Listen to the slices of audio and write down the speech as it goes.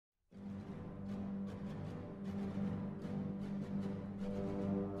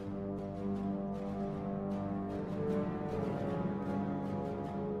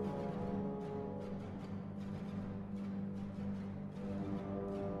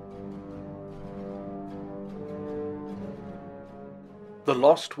The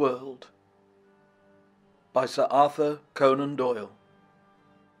Lost World by Sir Arthur Conan Doyle.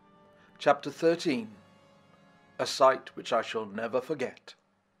 Chapter 13. A Sight Which I Shall Never Forget.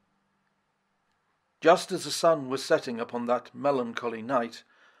 Just as the sun was setting upon that melancholy night,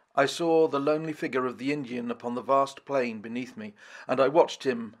 I saw the lonely figure of the Indian upon the vast plain beneath me, and I watched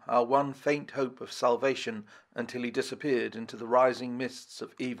him, our one faint hope of salvation, until he disappeared into the rising mists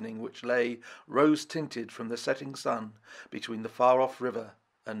of evening which lay, rose-tinted from the setting sun, between the far-off river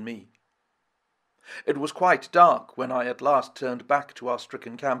and me. It was quite dark when I at last turned back to our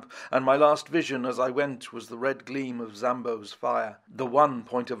stricken camp, and my last vision as I went was the red gleam of Zambo's fire, the one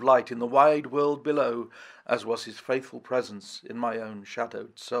point of light in the wide world below, as was his faithful presence in my own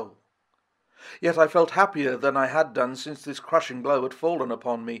shadowed soul. Yet I felt happier than I had done since this crushing blow had fallen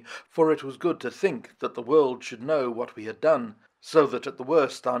upon me, for it was good to think that the world should know what we had done, so that at the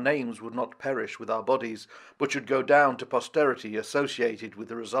worst our names would not perish with our bodies, but should go down to posterity associated with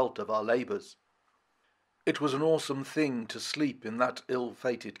the result of our labours. It was an awesome thing to sleep in that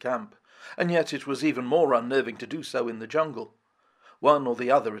ill-fated camp, and yet it was even more unnerving to do so in the jungle. One or the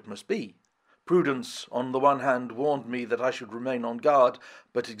other it must be. Prudence, on the one hand, warned me that I should remain on guard,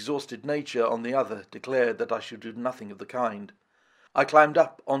 but exhausted nature, on the other, declared that I should do nothing of the kind. I climbed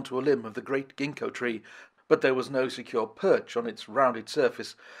up onto a limb of the great ginkgo tree, but there was no secure perch on its rounded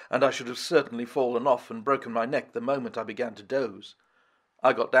surface, and I should have certainly fallen off and broken my neck the moment I began to doze.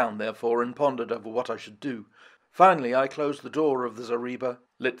 I got down, therefore, and pondered over what I should do. Finally, I closed the door of the zareba,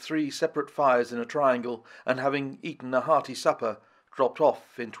 lit 3 separate fires in a triangle, and having eaten a hearty supper, dropped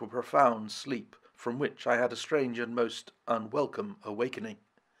off into a profound sleep, from which I had a strange and most unwelcome awakening.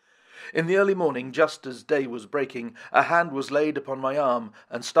 In the early morning, just as day was breaking, a hand was laid upon my arm,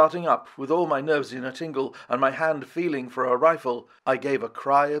 and starting up, with all my nerves in a tingle, and my hand feeling for a rifle, I gave a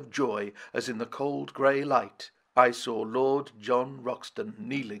cry of joy, as in the cold grey light I saw Lord John Roxton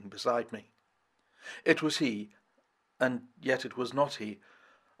kneeling beside me. It was he, and yet it was not he.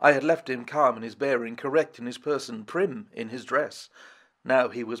 I had left him calm in his bearing, correct in his person, prim in his dress. Now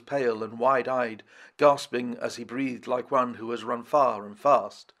he was pale and wide-eyed, gasping as he breathed like one who has run far and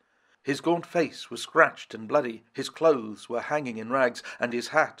fast. His gaunt face was scratched and bloody, his clothes were hanging in rags, and his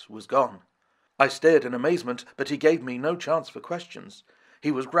hat was gone. I stared in amazement, but he gave me no chance for questions.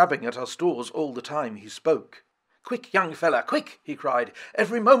 He was grabbing at our stores all the time he spoke. "Quick, young fella, quick!" he cried.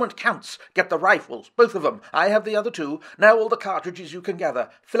 "Every moment counts. Get the rifles, both of them. I have the other 2. Now all the cartridges you can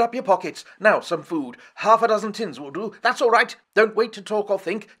gather. Fill up your pockets. Now some food. 6 tins will do. That's all right. Don't wait to talk or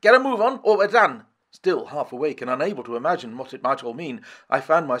think. Get a move on, or we're done." Still half awake and unable to imagine what it might all mean, I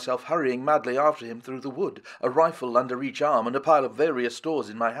found myself hurrying madly after him through the wood, a rifle under each arm and a pile of various stores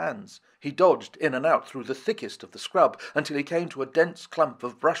in my hands. He dodged in and out through the thickest of the scrub until he came to a dense clump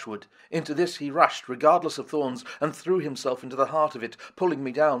of brushwood. Into this he rushed, regardless of thorns, and threw himself into the heart of it, pulling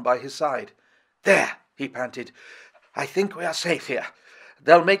me down by his side. "There," he panted. "I think we are safe here.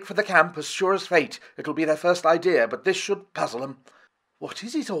 They'll make for the camp as sure as fate. It'll be their first idea, but this should puzzle 'em." "What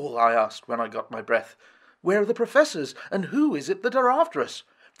is it all?" I asked when I got my breath. "Where are the professors, and who is it that are after us?"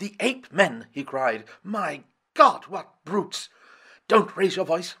 "The ape-men," he cried. "My God, what brutes! Don't raise your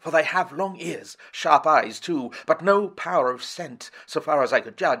voice, for they have long ears, sharp eyes too, but no power of scent, so far as I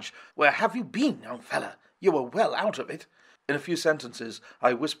could judge. Where have you been, young fella? You were well out of it." In a few sentences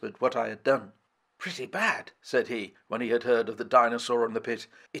I whispered what I had done. "Pretty bad," said he, when he had heard of the dinosaur in the pit.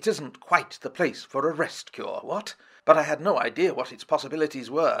 "It isn't quite the place for a rest cure, what? But I had no idea what its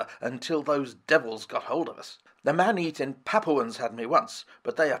possibilities were until those devils got hold of us. The man-eating Papuans had me once,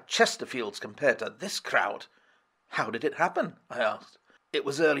 but they are Chesterfields compared to this crowd." "How did it happen?" I asked. "It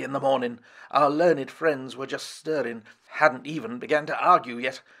was early in the morning. Our learned friends were just stirring, hadn't even begun to argue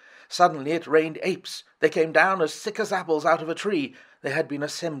yet. Suddenly it rained apes. They came down as thick as apples out of a tree. They had been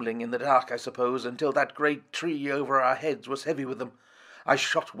assembling in the dark, I suppose, until that great tree over our heads was heavy with them. I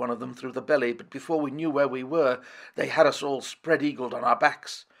shot one of them through the belly, but before we knew where we were, they had us all spread-eagled on our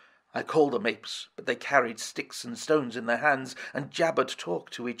backs. I called them apes, but they carried sticks and stones in their hands and jabbered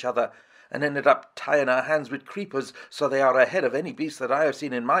talk to each other, and ended up tying our hands with creepers, so they are ahead of any beast that I have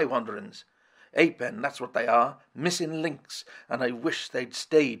seen in my wanderings. Ape-men, that's what they are, missing links, and I wish they'd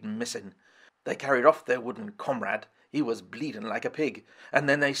stayed missing. They carried off their wooden comrade. He was bleeding like a pig, and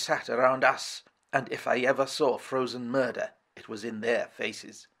then they sat around us, and if I ever saw frozen murder, it was in their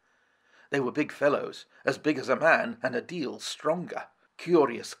faces. They were big fellows, as big as a man, and a deal stronger.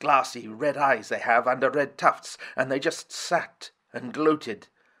 Curious, glassy, red eyes they have under red tufts, and they just sat and gloated.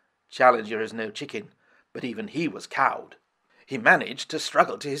 Challenger is no chicken, but even he was cowed. He managed to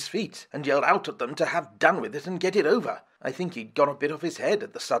struggle to his feet, and yelled out at them to have done with it and get it over. I think he'd gone a bit off his head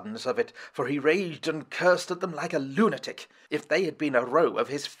at the suddenness of it, for he raged and cursed at them like a lunatic. If they had been a row of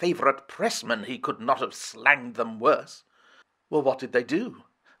his favourite pressmen, he could not have slanged them worse. Well, what did they do?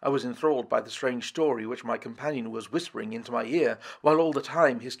 I was enthralled by the strange story which my companion was whispering into my ear, while all the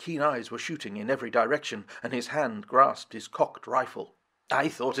time his keen eyes were shooting in every direction, and his hand grasped his cocked rifle. I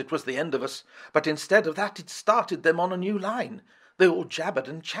thought it was the end of us, but instead of that it started them on a new line. They all jabbered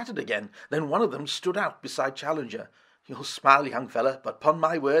and chattered again. Then one of them stood out beside Challenger. You'll smile, young fella, but 'pon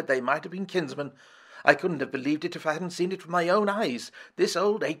my word they might have been kinsmen. I couldn't have believed it if I hadn't seen it with my own eyes. This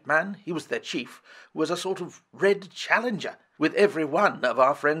old ape-man, he was their chief, was a sort of red Challenger, with every one of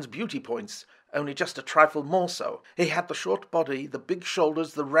our friend's beauty points, only just a trifle more so. He had the short body, the big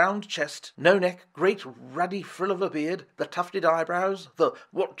shoulders, the round chest, no neck, great ruddy frill of a beard, the tufted eyebrows, the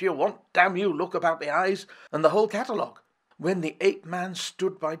 "what do you want, damn you" look about the eyes, and the whole catalogue. When the ape-man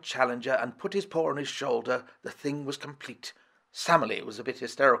stood by Challenger and put his paw on his shoulder, the thing was complete. Sammerly was a bit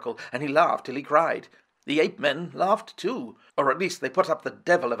hysterical, and he laughed till he cried. The ape-men laughed too, or at least they put up the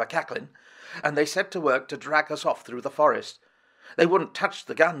devil of a cackling, and they set to work to drag us off through the forest. They wouldn't touch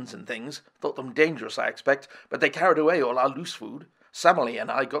the guns and things, thought them dangerous, I expect, but they carried away all our loose food. Sammerly and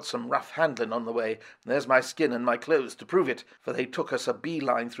I got some rough handling on the way. There's my skin and my clothes to prove it, for they took us a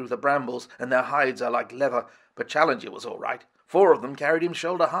bee-line through the brambles, and their hides are like leather, but Challenger was all right. 4 of them carried him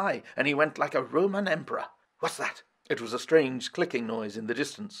shoulder high, and he went like a Roman emperor. What's that? It was a strange clicking noise in the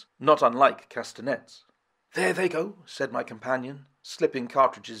distance, not unlike castanets. There they go, said my companion, slipping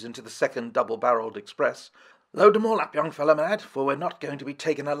cartridges into the second double-barrelled express. Load them all up, young fellow lad, for we're not going to be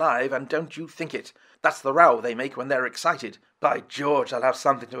taken alive, and don't you think it. That's the row they make when they're excited. By George, they'll have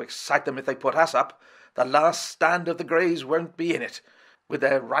something to excite them if they put us up. The last stand of the Greys won't be in it. With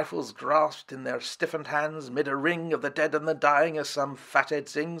their rifles grasped in their stiffened hands, mid a ring of the dead and the dying, as some fathead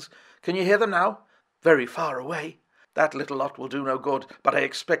sings. Can you hear them now? Very far away. That little lot will do no good, but I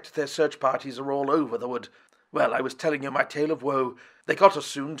expect their search parties are all over the wood. Well, I was telling you my tale of woe. They got us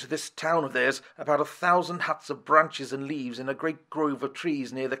soon to this town of theirs, about 1,000 huts of branches and leaves in a great grove of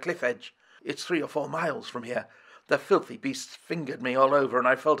trees near the cliff edge. It's 3 or 4 miles from here. The filthy beasts fingered me all over, and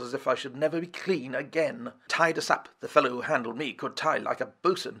I felt as if I should never be clean again. Tied us up. The fellow who handled me could tie like a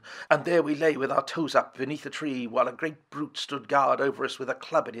boatswain, and there we lay with our toes up beneath a tree, while a great brute stood guard over us with a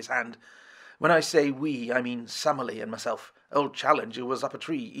club in his hand. When I say we, I mean Sammerly and myself. Old Challenger was up a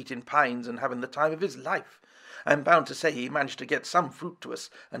tree, eating pines and having the time of his life. I'm bound to say he managed to get some fruit to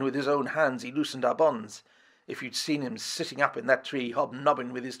us, and with his own hands he loosened our bonds. If you'd seen him sitting up in that tree,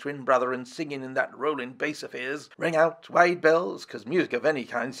 hobnobbing with his twin brother and singing in that rolling bass of his, ring out wide bells, 'cause music of any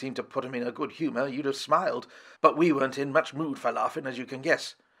kind seemed to put him in a good humour, you'd have smiled. But we weren't in much mood for laughing, as you can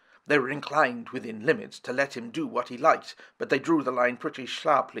guess. They were inclined, within limits, to let him do what he liked, but they drew the line pretty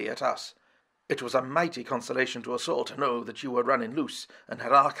sharply at us. It was a mighty consolation to us all to know that you were running loose and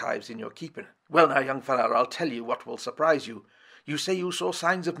had archives in your keeping. Well now, young fellow, I'll tell you what will surprise you. You say you saw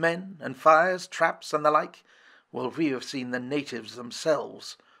signs of men, and fires, traps, and the like? Well, we have seen the natives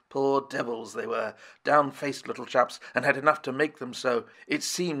themselves. Poor devils they were, down-faced little chaps, and had enough to make them so. It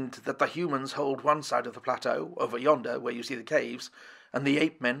seemed that the humans hold one side of the plateau, over yonder, where you see the caves, and the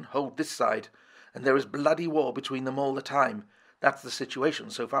ape-men hold this side, and there is bloody war between them all the time. That's the situation,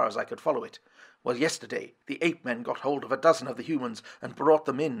 so far as I could follow it. Well, yesterday the ape-men got hold of 12 of the humans and brought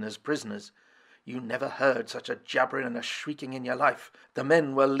them in as prisoners. You never heard such a jabbering and a shrieking in your life. The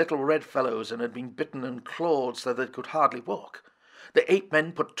men were little red fellows and had been bitten and clawed so they could hardly walk. The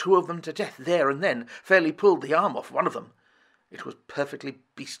ape-men put 2 of them to death there and then, fairly pulled the arm off one of them. It was perfectly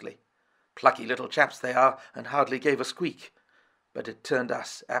beastly. Plucky little chaps they are, and hardly gave a squeak. But it turned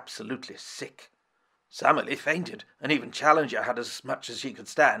us absolutely sick. Sammerly fainted, and even Challenger had as much as he could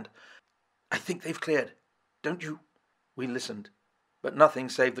stand. I think they've cleared. Don't you? We listened, but nothing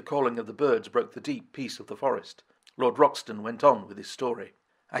save the calling of the birds broke the deep peace of the forest. Lord Roxton went on with his story.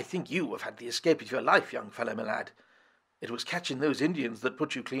 I think you have had the escape of your life, young fellow, my lad. It was catching those Indians that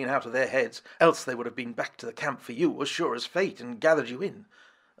put you clean out of their heads, else they would have been back to the camp for you as sure as fate and gathered you in.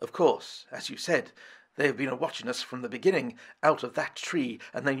 Of course, as you said, they have been a-watching us from the beginning, out of that tree,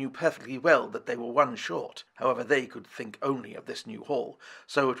 and they knew perfectly well that they were 1 short. However, they could think only of this new haul,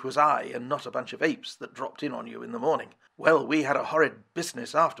 so it was I, and not a bunch of apes, that dropped in on you in the morning. Well, we had a horrid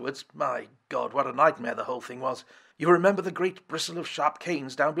business afterwards. My God, what a nightmare the whole thing was. You remember the great bristle of sharp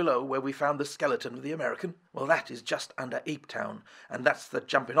canes down below, where we found the skeleton of the American? Well, that is just under Ape Town, and that's the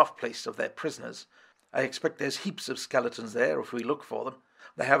jumping-off place of their prisoners. I expect there's heaps of skeletons there, if we look for them.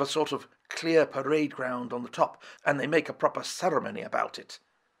 They have a sort of clear parade ground on the top, and they make a proper ceremony about it.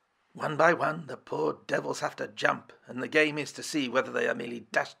 One by one the poor devils have to jump, and the game is to see whether they are merely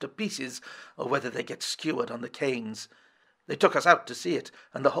dashed to pieces or whether they get skewered on the canes. They took us out to see it,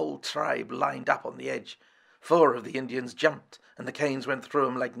 and the whole tribe lined up on the edge. 4 of the Indians jumped, and the canes went through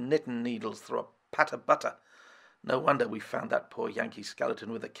 'em like knitting needles through a pat of butter. No wonder we found that poor Yankee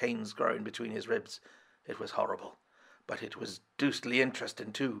skeleton with the canes growing between his ribs. It was horrible, but it was deucedly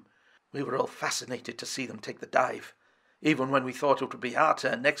interesting too. We were all fascinated to see them take the dive, even when we thought it would be our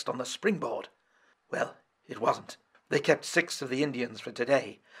turn next on the springboard. Well, it wasn't. They kept 6 of the Indians for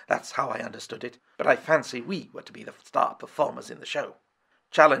today. That's how I understood it, but I fancy we were to be the star performers in the show.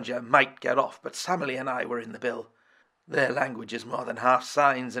 Challenger might get off, but Samley and I were in the bill. Their language is more than half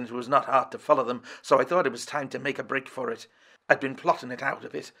signs, and it was not hard to follow them, so I thought it was time to make a break for it. I'd been plotting it out a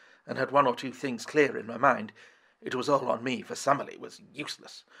bit, and had 1 or 2 things clear in my mind. It was all on me, for Samley was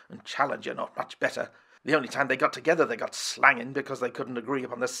useless, and Challenger not much better. The only time they got together they got slanging because they couldn't agree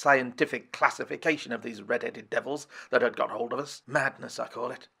upon the scientific classification of these red-headed devils that had got hold of us. Madness, I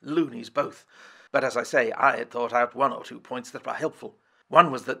call it. Loonies both. But as I say, I had thought out 1 or 2 points that were helpful. One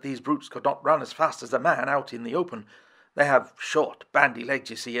was that these brutes could not run as fast as a man out in the open. They have short, bandy legs,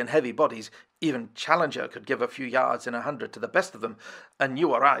 you see, and heavy bodies. Even Challenger could give a few yards in 100 to the best of them, and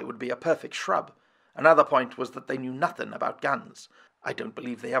you or I would be a perfect shrub. Another point was that they knew nothing about guns. I don't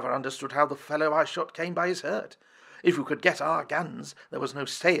believe they ever understood how the fellow I shot came by his hurt. If we could get our guns, there was no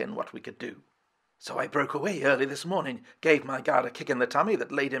saying what we could do. So I broke away early this morning, gave my guard a kick in the tummy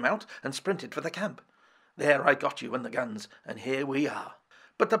that laid him out, and sprinted for the camp. There I got you and the guns, and here we are.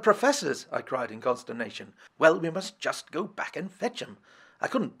 But the professors, I cried in consternation. Well, we must just go back and fetch 'em. I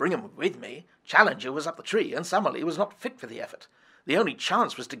couldn't bring 'em with me. Challenger was up the tree, and Samley was not fit for the effort. The only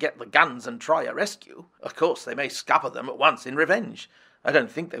chance was to get the guns and try a rescue. Of course, they may scupper them at once in revenge. I don't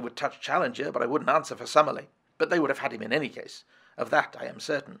think they would touch Challenger, but I wouldn't answer for Samley. But they would have had him in any case. Of that I am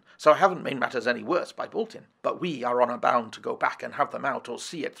certain. So I haven't made matters any worse by bolting. But we are honour bound to go back and have them out or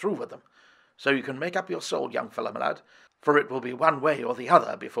see it through with them. So you can make up your soul, young fellow, my lad, for it will be one way or the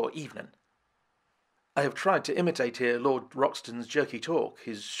other before evening. I have tried to imitate here Lord Roxton's jerky talk,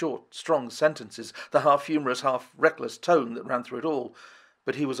 his short, strong sentences, the half-humorous, half-reckless tone that ran through it all.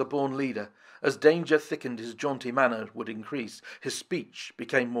 But he was a born leader. As danger thickened, his jaunty manner would increase, his speech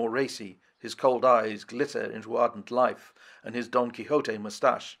became more racy, his cold eyes glitter into ardent life, and his Don Quixote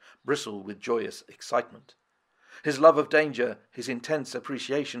moustache bristle with joyous excitement. His love of danger, his intense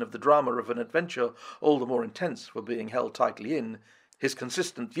appreciation of the drama of an adventure, all the more intense for being held tightly in, his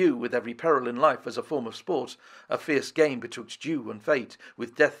consistent view with every peril in life as a form of sport, a fierce game betwixt you and fate,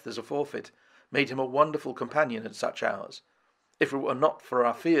 with death as a forfeit, made him a wonderful companion at such hours. If it were not for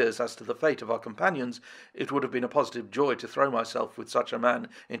our fears as to the fate of our companions, it would have been a positive joy to throw myself with such a man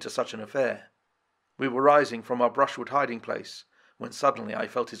into such an affair. We were rising from our brushwood hiding-place, when suddenly I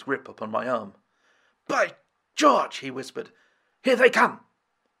felt his grip upon my arm. "By George!" he whispered. "Here they come!"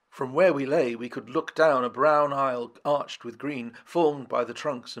 From where we lay we could look down a brown aisle arched with green, formed by the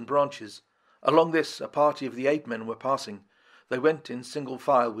trunks and branches. Along this a party of the ape-men were passing. They went in single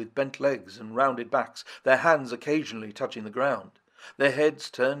file with bent legs and rounded backs, their hands occasionally touching the ground. Their heads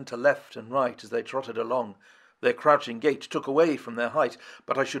turned to left and right as they trotted along. Their crouching gait took away from their height,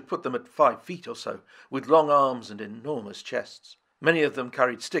 but I should put them at 5 feet or so, with long arms and enormous chests. Many of them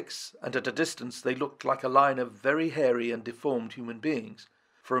carried sticks, and at a distance they looked like a line of very hairy and deformed human beings.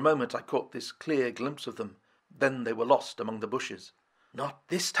 For a moment I caught this clear glimpse of them. Then they were lost among the bushes. "Not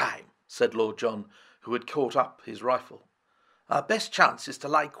this time," said Lord John, who had caught up his rifle. "Our best chance is to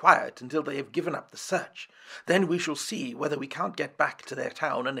lie quiet until they have given up the search. Then we shall see whether we can't get back to their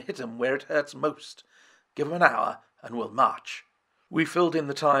town and hit 'em where it hurts most. Give 'em an hour, and we'll march." We filled in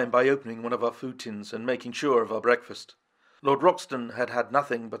the time by opening one of our food tins and making sure of our breakfast. Lord Roxton had had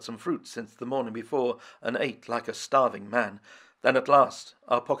nothing but some fruit since the morning before, and ate like a starving man. Then at last,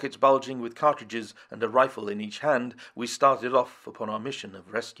 our pockets bulging with cartridges and a rifle in each hand, we started off upon our mission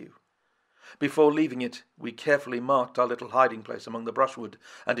of rescue. Before leaving it, we carefully marked our little hiding-place among the brushwood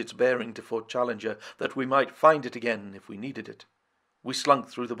and its bearing to Fort Challenger, that we might find it again if we needed it. We slunk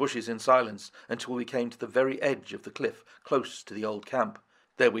through the bushes in silence until we came to the very edge of the cliff, close to the old camp.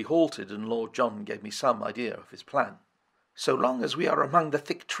 There we halted, and Lord John gave me some idea of his plan. "So long as we are among the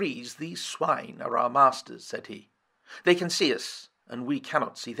thick trees, these swine are our masters," said he. "They can see us, and we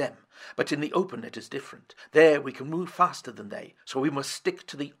cannot see them. But in the open it is different. There we can move faster than they, so we must stick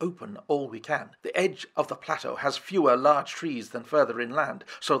to the open all we can. The edge of the plateau has fewer large trees than further inland,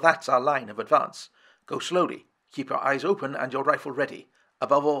 so that's our line of advance. Go slowly, keep your eyes open and your rifle ready.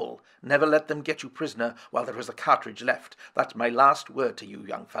 Above all, never let them get you prisoner while there is a cartridge left. That's my last word to you,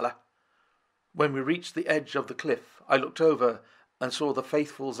 young fella." When we reached the edge of the cliff, I looked over, and saw the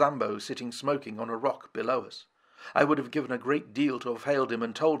faithful Zambo sitting smoking on a rock below us. I would have given a great deal to have hailed him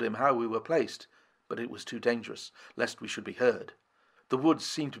and told him how we were placed, but it was too dangerous, lest we should be heard. The woods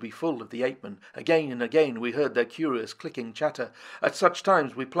seemed to be full of the ape-men. Again and again we heard their curious clicking chatter. At such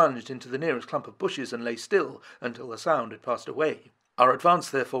times we plunged into the nearest clump of bushes and lay still until the sound had passed away. Our advance,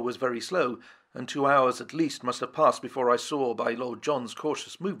 therefore, was very slow, and 2 hours at least must have passed before I saw by Lord John's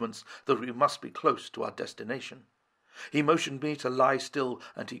cautious movements that we must be close to our destination. He motioned me to lie still,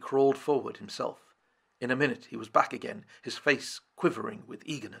 and he crawled forward himself. In a minute he was back again, his face quivering with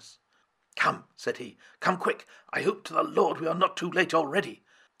eagerness. "Come," said he, "come quick. I hope to the Lord we are not too late already."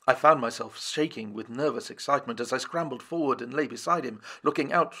 I found myself shaking with nervous excitement as I scrambled forward and lay beside him,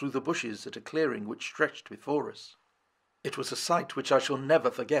 looking out through the bushes at a clearing which stretched before us. It was a sight which I shall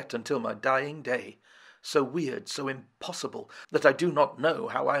never forget until my dying day, so weird, so impossible, that I do not know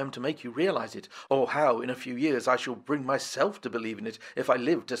how I am to make you realize it, or how in a few years I shall bring myself to believe in it if I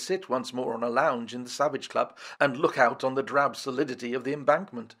live to sit once more on a lounge in the Savage Club and look out on the drab solidity of the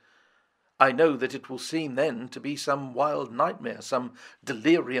embankment. I know that it will seem then to be some wild nightmare, some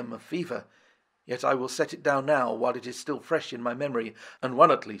delirium of fever, yet I will set it down now while it is still fresh in my memory, and one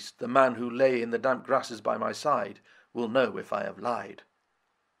at least, the man who lay in the damp grasses by my side, will know if I have lied.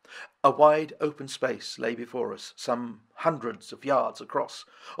 A wide open space lay before us, some hundreds of yards across,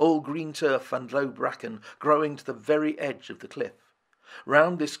 all green turf and low bracken, growing to the very edge of the cliff.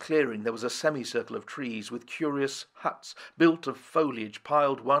 Round this clearing there was a semicircle of trees with curious huts built of foliage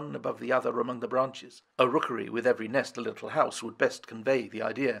piled one above the other among the branches. A rookery with every nest a little house would best convey the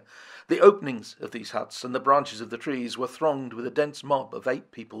idea. The openings of these huts and the branches of the trees were thronged with a dense mob of ape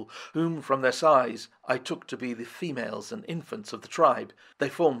people, whom from their size I took to be the females and infants of the tribe. They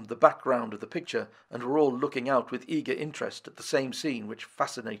formed the background of the picture, and were all looking out with eager interest at the same scene which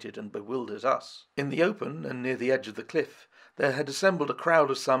fascinated and bewildered us. In the open, and near the edge of the cliff, there had assembled a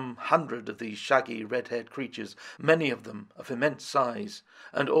crowd of some 100 of these shaggy, red-haired creatures, many of them of immense size,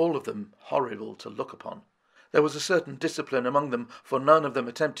 and all of them horrible to look upon. There was a certain discipline among them, for none of them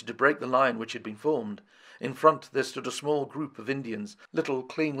attempted to break the line which had been formed. In front there stood a small group of Indians, little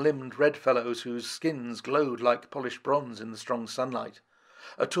clean-limbed red fellows whose skins glowed like polished bronze in the strong sunlight.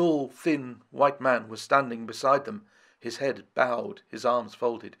 A tall, thin, white man was standing beside them, his head bowed, his arms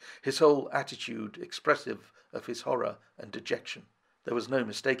folded, his whole attitude expressive of his horror and dejection. There was no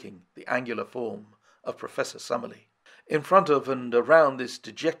mistaking the angular form of Professor Summerlee. In front of and around this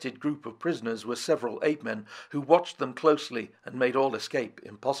dejected group of prisoners were several ape-men, who watched them closely and made all escape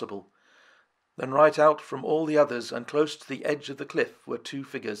impossible. Then right out from all the others and close to the edge of the cliff were two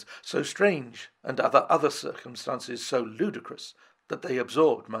figures, so strange and other circumstances so ludicrous that they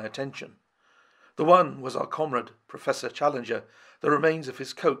absorbed my attention. The one was our comrade, Professor Challenger. The remains of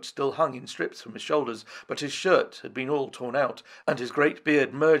his coat still hung in strips from his shoulders, but his shirt had been all torn out, and his great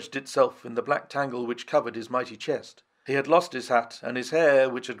beard merged itself in the black tangle which covered his mighty chest. He had lost his hat, and his hair,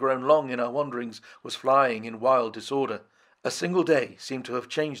 which had grown long in our wanderings, was flying in wild disorder. A single day seemed to have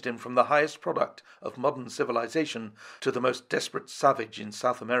changed him from the highest product of modern civilization to the most desperate savage in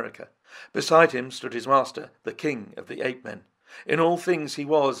South America. Beside him stood his master, the king of the ape-men. In all things he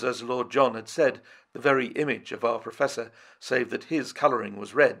was, as Lord John had said, the very image of our professor, save that his colouring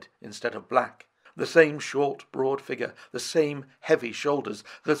was red instead of black. The same short, broad figure, the same heavy shoulders,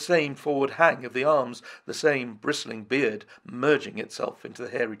 the same forward hang of the arms, the same bristling beard merging itself into the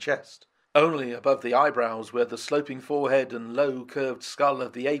hairy chest. Only above the eyebrows, where the sloping forehead and low curved skull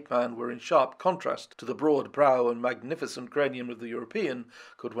of the ape-man were in sharp contrast to the broad brow and magnificent cranium of the European,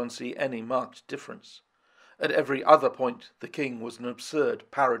 could one see any marked difference. At every other point the king was an absurd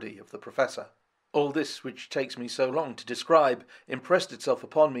parody of the professor. All this, which takes me so long to describe, impressed itself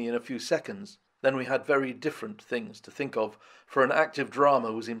upon me in a few seconds. Then we had very different things to think of, for an active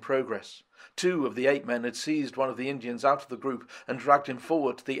drama was in progress. Two of the ape-men had seized one of the Indians out of the group and dragged him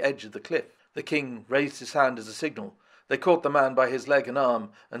forward to the edge of the cliff. The king raised his hand as a signal. They caught the man by his leg and arm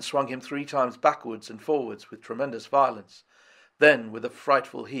and swung him 3 times backwards and forwards with tremendous violence. Then, with a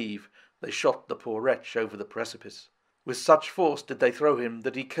frightful heave, they shot the poor wretch over the precipice. With such force did they throw him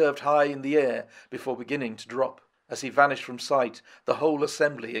that he curved high in the air before beginning to drop. As he vanished from sight, the whole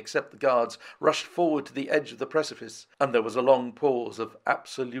assembly, except the guards, rushed forward to the edge of the precipice, and there was a long pause of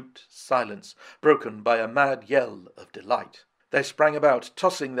absolute silence, broken by a mad yell of delight. They sprang about,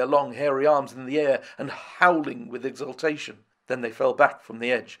 tossing their long hairy arms in the air and howling with exultation. Then they fell back from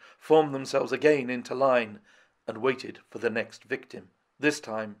the edge, formed themselves again into line, and waited for the next victim. This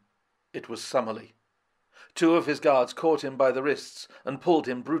time it was Summerlee. 2 of his guards caught him by the wrists and pulled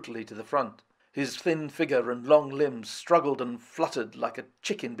him brutally to the front. His thin figure and long limbs struggled and fluttered like a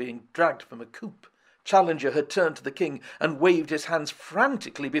chicken being dragged from a coop. Challenger had turned to the king and waved his hands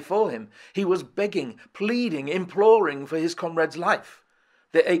frantically before him. He was begging, pleading, imploring for his comrade's life.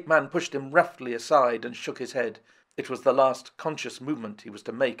 The ape-man pushed him roughly aside and shook his head. It was the last conscious movement he was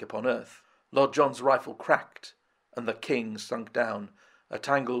to make upon earth. Lord John's rifle cracked, and the king sunk down, a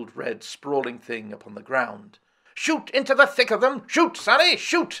tangled red sprawling thing upon the ground. "Shoot into the thick of them! Shoot, sonny,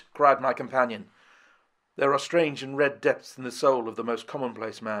 shoot!" cried my companion. There are strange and red depths in the soul of the most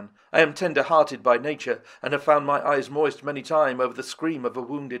commonplace man. I am tender-hearted by nature, and have found my eyes moist many times over the scream of a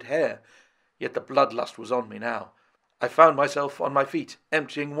wounded hare. Yet the bloodlust was on me now. I found myself on my feet,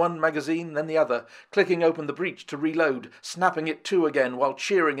 emptying one magazine, then the other, clicking open the breech to reload, snapping it to again, while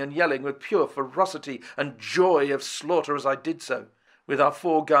cheering and yelling with pure ferocity and joy of slaughter as I did so. With our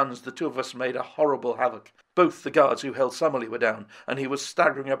 4 guns, the 2 of us made a horrible havoc. Both the guards who held Summerlee were down, and he was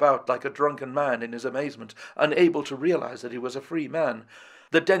staggering about like a drunken man in his amazement, unable to realize that he was a free man.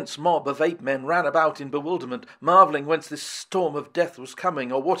 The dense mob of ape-men ran about in bewilderment, marvelling whence this storm of death was coming,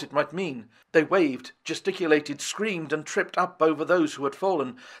 or what it might mean. They waved, gesticulated, screamed, and tripped up over those who had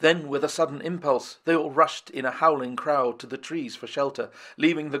fallen. Then, with a sudden impulse, they all rushed in a howling crowd to the trees for shelter,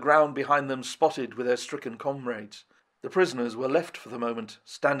 leaving the ground behind them spotted with their stricken comrades. The prisoners were left for the moment,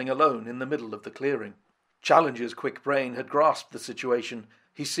 standing alone in the middle of the clearing. Challenger's quick brain had grasped the situation.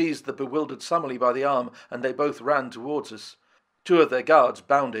 He seized the bewildered Summerlee by the arm, and they both ran towards us. 2 of their guards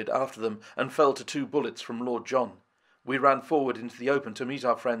bounded after them, and fell to 2 bullets from Lord John. We ran forward into the open to meet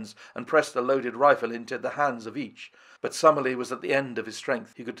our friends, and pressed a loaded rifle into the hands of each. But Summerlee was at the end of his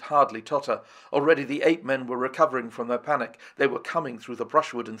strength. He could hardly totter. Already the ape-men were recovering from their panic. They were coming through the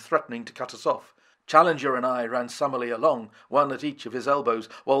brushwood and threatening to cut us off. Challenger and I ran Summerlee along, one at each of his elbows,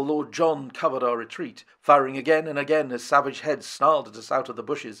 while Lord John covered our retreat, firing again and again as savage heads snarled at us out of the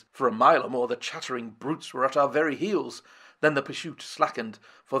bushes. For a mile or more the chattering brutes were at our very heels. Then the pursuit slackened,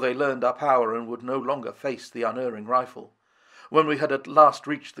 for they learned our power and would no longer face the unerring rifle. When we had at last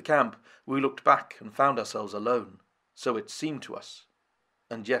reached the camp, we looked back and found ourselves alone. So it seemed to us.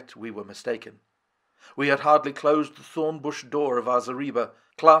 And yet we were mistaken. We had hardly closed the thorn-bush door of our zareba,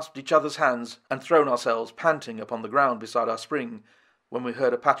 clasped each other's hands, and thrown ourselves panting upon the ground beside our spring, when we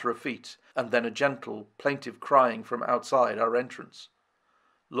heard a patter of feet, and then a gentle, plaintive crying from outside our entrance.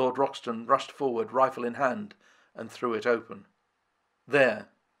 Lord Roxton rushed forward, rifle in hand, and threw it open. There,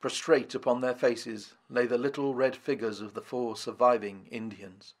 prostrate upon their faces, lay the little red figures of the 4 surviving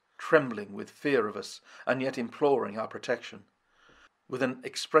Indians, trembling with fear of us, and yet imploring our protection. With an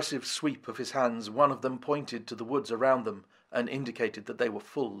expressive sweep of his hands, one of them pointed to the woods around them, and indicated that they were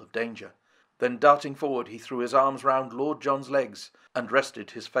full of danger. Then darting forward, he threw his arms round Lord John's legs, and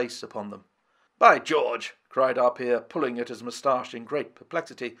rested his face upon them. "By George!" cried our peer, pulling at his moustache in great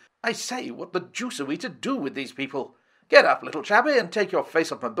perplexity. "I say, what the deuce are we to do with these people? Get up, little chappie, and take your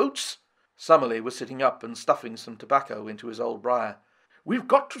face off my boots." Summerlee was sitting up and stuffing some tobacco into his old briar. "We've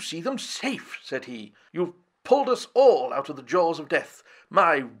got to see them safe," said he. "You've pulled us all out of the jaws of death.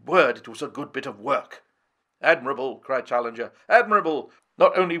 My word, it was a good bit of work." "Admirable," cried Challenger, "admirable.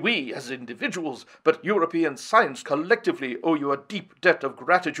 Not only we as individuals, but European science collectively owe you a deep debt of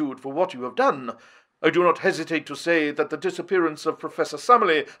gratitude for what you have done. I do not hesitate to say that the disappearance of Professor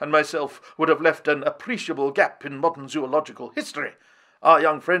Summerlee and myself would have left an appreciable gap in modern zoological history. Our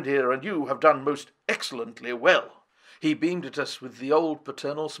young friend here and you have done most excellently well." He beamed at us with the old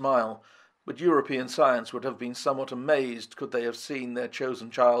paternal smile, but European science would have been somewhat amazed could they have seen their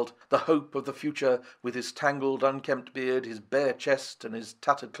chosen child, the hope of the future, with his tangled, unkempt beard, his bare chest, and his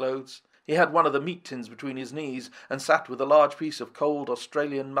tattered clothes. He had one of the meat tins between his knees, and sat with a large piece of cold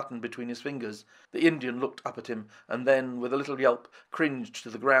Australian mutton between his fingers. The Indian looked up at him, and then, with a little yelp, cringed to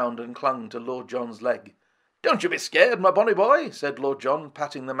the ground and clung to Lord John's leg. "Don't you be scared, my bonny boy," said Lord John,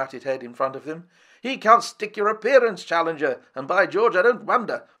 patting the matted head in front of him. "He can't stick your appearance, Challenger, and by George, I don't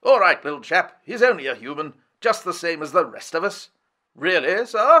wonder. All right, little chap, he's only a human, just the same as the rest of us." "Really,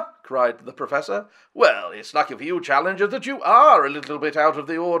 sir?" cried the Professor. "Well, it's lucky for you, Challenger, that you are a little bit out of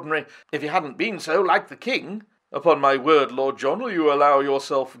the ordinary. If you hadn't been so like the king—" "Upon my word, Lord John, will you allow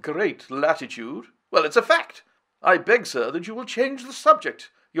yourself great latitude?" "Well, it's a fact." "I beg, sir, that you will change the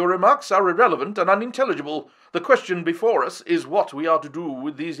subject. Your remarks are irrelevant and unintelligible. The question before us is what we are to do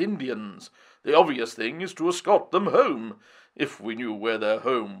with these Indians. The obvious thing is to escort them home, if we knew where their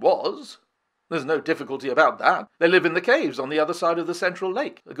home was." "There's no difficulty about that. They live in the caves on the other side of the central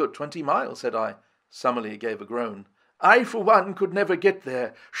lake. A good 20 miles, said I. Summerlee gave a groan. "I, for one, could never get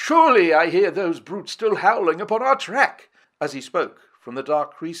there. Surely I hear those brutes still howling upon our track." As he spoke, from the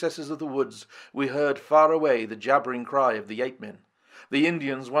dark recesses of the woods, we heard far away the jabbering cry of the ape-men. The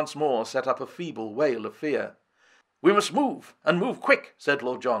Indians once more set up a feeble wail of fear. "We must move, and move quick," said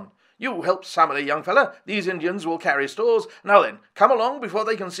Lord John. You help Sammy, young fella. These Indians will carry stores. Now then, come along before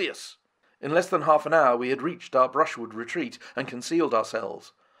they can see us." In less than half an hour we had reached our brushwood retreat and concealed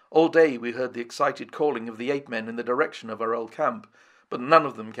ourselves. All day we heard the excited calling of the ape-men in the direction of our old camp, but none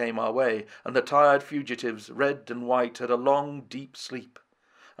of them came our way, and the tired fugitives, red and white, had a long, deep sleep.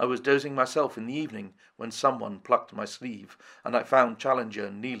 I was dozing myself in the evening when someone plucked my sleeve, and I found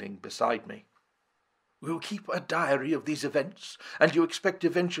Challenger kneeling beside me. "We'll keep a diary of these events, and you expect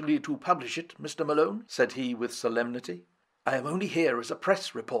eventually to publish it, Mr. Malone?" said he with solemnity. "I am only here as a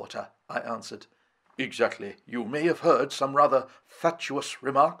press reporter," I answered. "Exactly. You may have heard some rather fatuous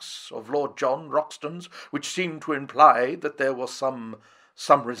remarks of Lord John Roxton's, which seemed to imply that there was some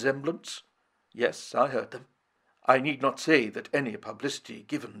resemblance." "Yes, I heard them." "I need not say that any publicity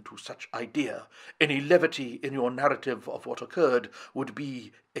given to such idea, any levity in your narrative of what occurred, would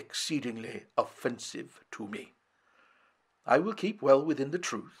be exceedingly offensive to me." "I will keep well within the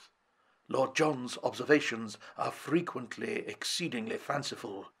truth." "Lord John's observations are frequently exceedingly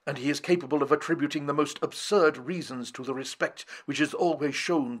fanciful, and he is capable of attributing the most absurd reasons to the respect which is always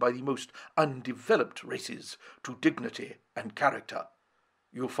shown by the most undeveloped races to dignity and character.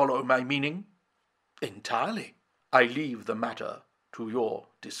 You follow my meaning?" "Entirely." "I leave the matter to your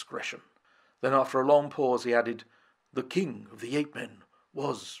discretion." Then after a long pause he added, "The king of the ape-men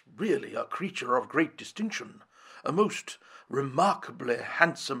was really a creature of great distinction, a most remarkably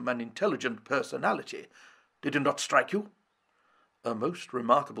handsome and intelligent personality. Did it not strike you?" "A most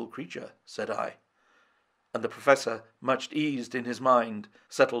remarkable creature," said I. And the professor, much eased in his mind,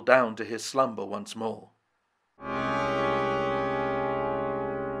 settled down to his slumber once more.